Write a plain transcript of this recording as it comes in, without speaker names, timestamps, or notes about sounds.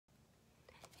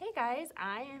Hey guys,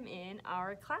 I am in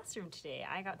our classroom today.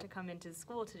 I got to come into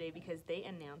school today because they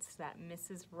announced that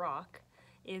Mrs. Rock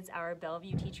is our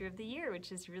Bellevue Teacher of the Year,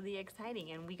 which is really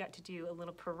exciting, and we got to do a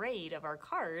little parade of our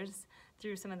cars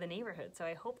through some of the neighborhoods. So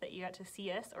I hope that you got to see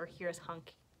us or hear us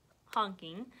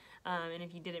honking, and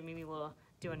if you didn't, maybe we'll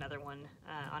do another one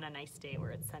on a nice day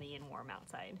where it's sunny and warm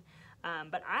outside.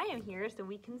 But I am here so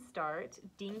we can start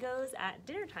Dingoes at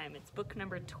Dinner Time. It's book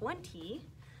number 20.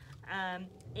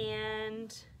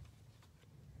 And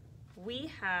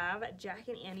we have Jack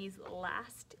and Annie's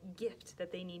last gift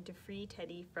that they need to free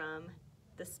Teddy from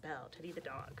the spell, Teddy the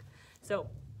dog. So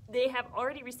they have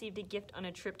already received a gift on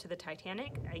a trip to the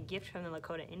Titanic, a gift from the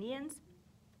Lakota Indians,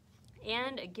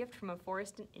 and a gift from a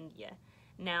forest in India.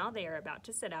 Now they are about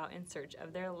to set out in search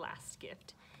of their last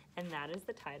gift, and that is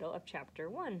the title of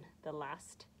chapter 1, The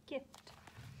Last Gift.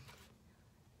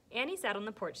 Annie sat on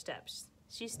the porch steps.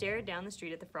 She stared down the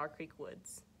street at the Frog Creek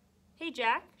woods. "Hey,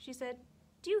 Jack," she said.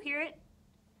 "Do you hear it?"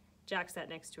 Jack sat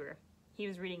next to her. He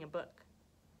was reading a book.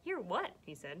 "Hear what?"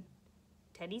 he said.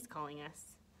 "Teddy's calling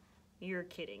us." "You're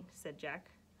kidding," said Jack,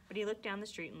 but he looked down the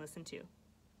street and listened too.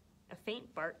 A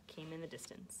faint bark came in the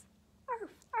distance.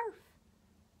 "Arf, arf."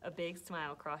 A big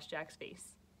smile crossed Jack's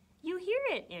face. "You hear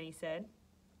it," Annie said.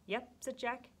 "Yep," said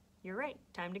Jack. "You're right.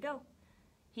 Time to go."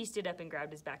 He stood up and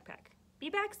grabbed his backpack.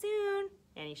 "Be back soon,"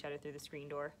 Annie shouted through the screen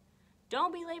door.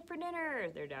 "Don't be late for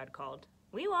dinner," their dad called.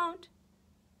 "We won't."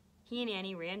 He and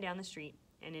Annie ran down the street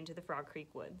and into the Frog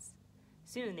Creek woods.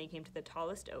 Soon they came to the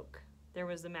tallest oak. There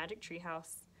was the magic tree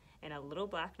house, and a little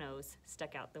black nose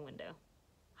stuck out the window.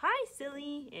 "Hi,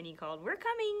 silly," Annie called. "We're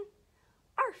coming."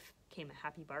 "Arf," came a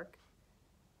happy bark.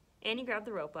 Annie grabbed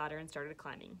the rope ladder and started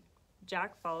climbing.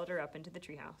 Jack followed her up into the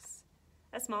treehouse.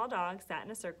 A small dog sat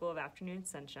in a circle of afternoon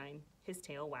sunshine. His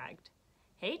tail wagged.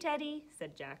 "Hey, Teddy,"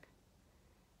 said Jack.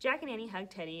 Jack and Annie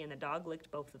hugged Teddy, and the dog licked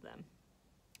both of them.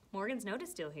 "Morgan's note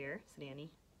is still here," said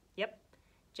Annie. "Yep."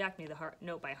 Jack knew the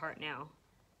note by heart now.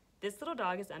 "This little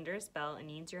dog is under a spell and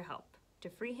needs your help. To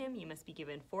free him, you must be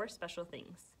given 4 special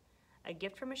things. A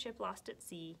gift from a ship lost at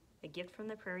sea, a gift from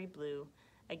the prairie blue,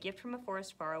 a gift from a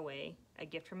forest far away, a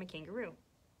gift from a kangaroo.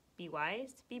 Be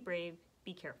wise, be brave,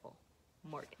 be careful.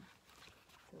 Morgan."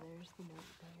 So there's the note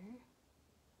there.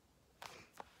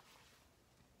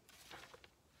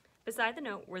 Beside the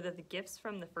note were the gifts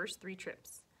from the first 3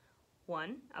 trips.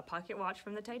 1, a pocket watch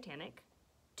from the Titanic.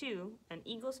 2, an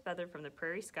eagle's feather from the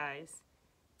prairie skies.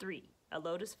 3, a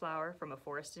lotus flower from a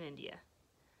forest in India.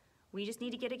 "We just need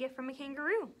to get a gift from a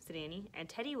kangaroo," said Annie, "and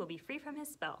Teddy will be free from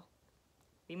his spell."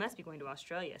 "We must be going to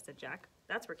Australia," said Jack.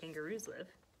 "That's where kangaroos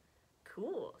live."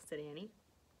 "Cool," said Annie.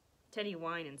 Teddy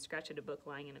whined and scratched at a book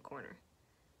lying in a corner.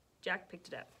 Jack picked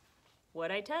it up.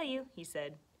 "What'd I tell you?" he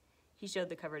said. He showed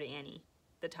the cover to Annie.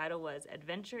 The title was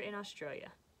Adventure in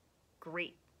Australia.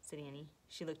 "Great," said Annie.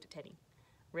 She looked at Teddy.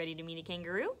 "Ready to meet a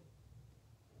kangaroo?"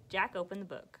 Jack opened the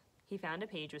book. He found a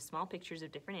page with small pictures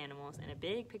of different animals and a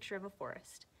big picture of a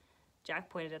forest. Jack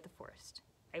pointed at the forest.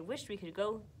 "I wish we could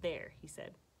go there," he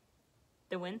said.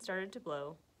 The wind started to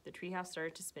blow. The treehouse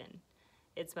started to spin.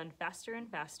 It spun faster and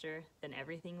faster, then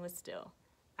everything was still.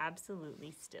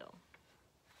 Absolutely still.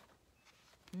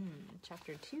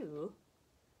 Chapter 2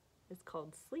 is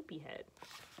called Sleepyhead.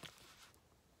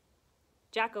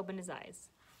 Jack opened his eyes.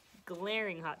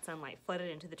 Glaring hot sunlight flooded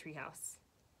into the treehouse.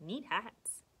 "Neat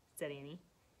hats," said Annie.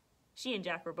 She and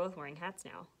Jack were both wearing hats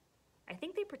now. "I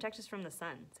think they protect us from the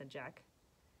sun," said Jack.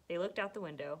 They looked out the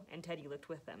window, and Teddy looked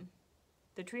with them.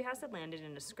 The treehouse had landed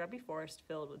in a scrubby forest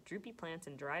filled with droopy plants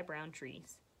and dry brown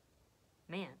trees.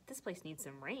 "Man, this place needs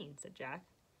some rain," said Jack.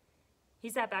 He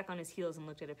sat back on his heels and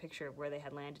looked at a picture of where they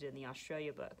had landed in the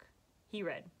Australia book. He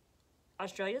read,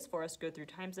 "Australia's forests go through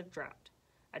times of drought.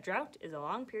 A drought is a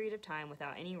long period of time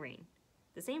without any rain.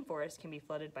 The same forest can be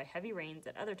flooded by heavy rains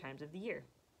at other times of the year."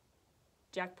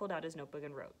 Jack pulled out his notebook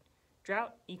and wrote,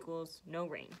 "Drought equals no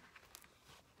rain."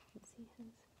 Let's see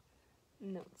his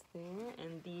notes there,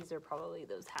 and these are probably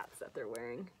those hats that they're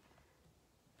wearing.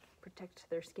 Protect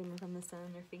their skin from the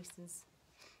sun, their faces.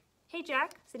 "Hey,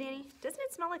 Jack," said Annie, "doesn't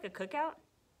it smell like a cookout?"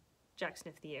 Jack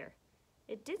sniffed the air.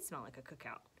 It did smell like a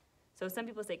cookout. So some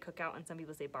people say cookout and some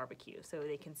people say barbecue, so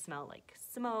they can smell like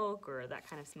smoke or that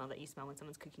kind of smell that you smell when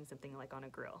someone's cooking something like on a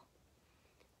grill.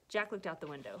 Jack looked out the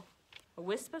window. A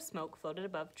wisp of smoke floated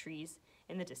above trees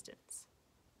in the distance.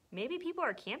 "Maybe people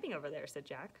are camping over there," said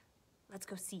Jack. "Let's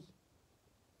go see."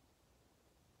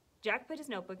 Jack put his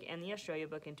notebook and the Australia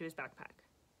book into his backpack.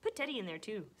 "Put Teddy in there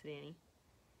too," said Annie.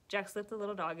 Jack slipped the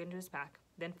little dog into his pack,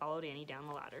 then followed Annie down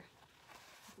the ladder.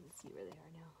 You can see where they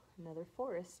are now. Another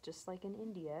forest, just like in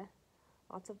India.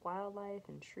 Lots of wildlife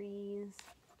and trees.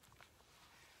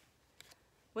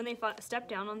 When they stepped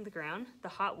down on the ground, the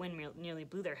hot wind nearly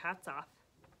blew their hats off.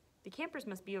 "The campers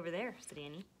must be over there," said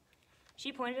Annie.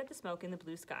 She pointed at the smoke in the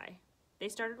blue sky. They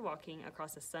started walking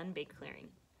across a sun-baked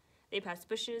clearing. They passed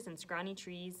bushes and scrawny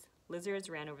trees. Lizards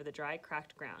ran over the dry,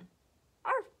 cracked ground.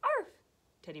 "Arf! Arf!"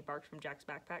 Teddy barked from Jack's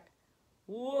backpack.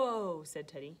 "Whoa!" said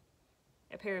Teddy.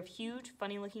 A pair of huge,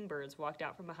 funny-looking birds walked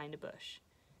out from behind a bush.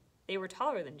 They were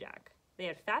taller than Jack. They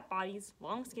had fat bodies,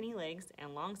 long, skinny legs,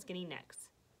 and long, skinny necks.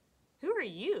 "Who are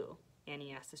you?"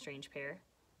 Annie asked the strange pair.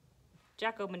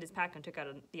 Jack opened his pack and took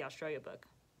out the Australia book.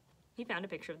 He found a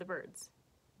picture of the birds.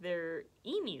 "They're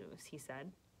emus," he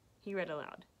said. He read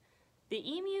aloud. "The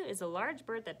emu is a large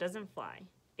bird that doesn't fly.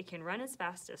 It can run as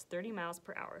fast as 30 miles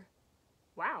per hour."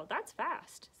 "Wow, that's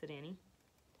fast," said Annie.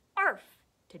 "Arf!"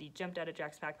 Teddy jumped out of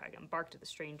Jack's backpack and barked at the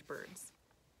strange birds.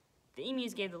 The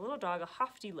emus gave the little dog a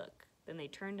haughty look. Then they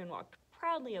turned and walked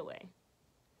proudly away.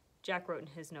 Jack wrote in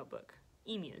his notebook,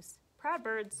 "Emus, proud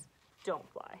birds, don't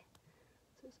fly."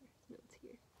 So his notes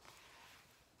here.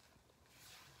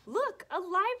 "Look, a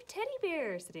live teddy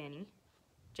bear," said Annie.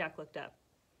 Jack looked up.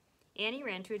 Annie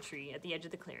ran to a tree at the edge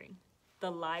of the clearing.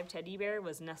 The live teddy bear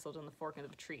was nestled in the fork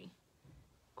of a tree.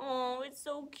 "Oh, it's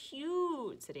so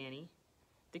cute," said Annie.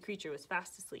 The creature was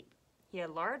fast asleep. He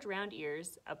had large round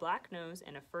ears, a black nose,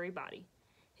 and a furry body.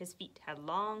 His feet had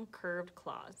long, curved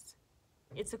claws.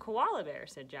 "It's a koala bear,"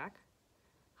 said Jack.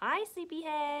 "Hi,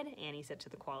 sleepyhead," Annie said to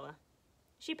the koala.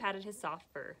 She patted his soft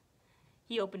fur.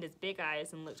 He opened his big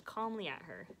eyes and looked calmly at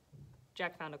her.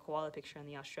 Jack found a koala picture in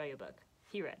the Australia book.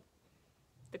 He read,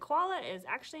 "The koala is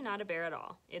actually not a bear at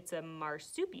all. It's a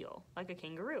marsupial, like a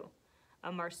kangaroo.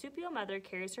 A marsupial mother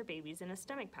carries her babies in a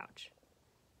stomach pouch."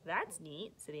 "That's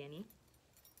neat," said Annie.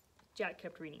 Jack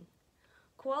kept reading.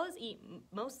 "Koalas eat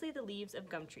mostly the leaves of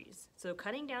gum trees, so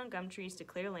cutting down gum trees to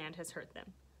clear land has hurt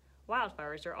them.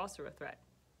 Wildfires are also a threat.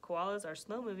 Koalas are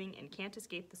slow-moving and can't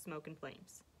escape the smoke and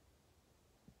flames."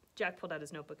 Jack pulled out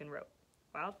his notebook and wrote,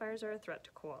 "Wildfires are a threat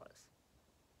to koalas."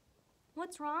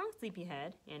 "What's wrong,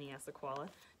 sleepyhead?" Annie asked the koala.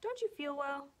 "Don't you feel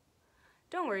well?"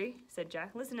 "Don't worry," said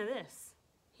Jack. "Listen to this."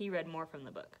 He read more from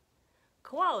the book.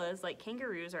 "Koalas, like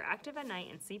kangaroos, are active at night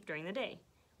and sleep during the day,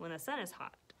 when the sun is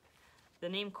hot. The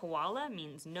name koala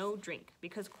means no drink,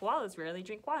 because koalas rarely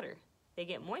drink water. They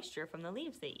get moisture from the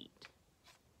leaves they eat."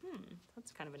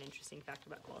 That's kind of an interesting fact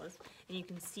about koalas. And you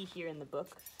can see here in the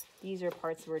book, these are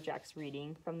parts where Jack's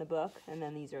reading from the book, and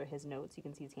then these are his notes. You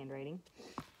can see his handwriting.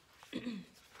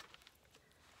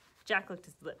 Jack licked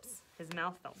his lips. His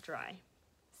mouth felt dry.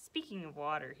 "Speaking of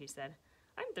water," he said,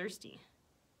 "I'm thirsty."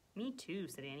 "Me too,"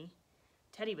 said Annie.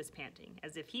 Teddy was panting,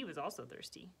 as if he was also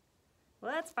thirsty.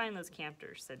 "Let's find those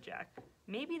campers," said Jack.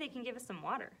 "Maybe they can give us some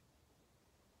water."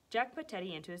 Jack put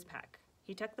Teddy into his pack.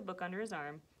 He tucked the book under his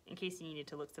arm in case he needed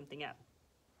to look something up.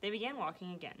 They began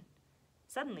walking again.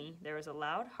 Suddenly, there was a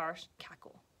loud, harsh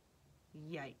cackle.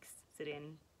 "Yikes," said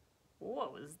Annie.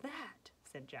 "What was that?"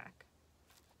 said Jack.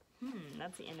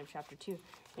 That's the end of chapter 2.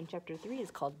 And chapter 3 is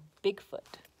called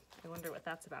Bigfoot. I wonder what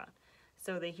that's about.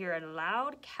 So they hear a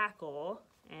loud cackle,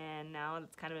 and now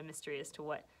it's kind of a mystery as to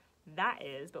what that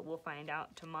is, but we'll find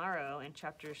out tomorrow in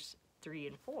chapters 3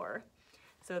 and 4.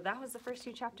 So that was the first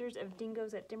 2 chapters of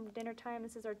Dingoes at Dinner Time.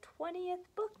 This is our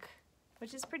 20th book,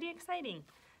 which is pretty exciting.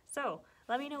 So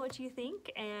let me know what you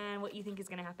think and what you think is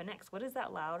going to happen next. What is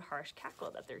that loud, harsh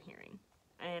cackle that they're hearing?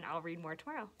 And I'll read more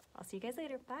tomorrow. I'll see you guys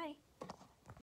later. Bye.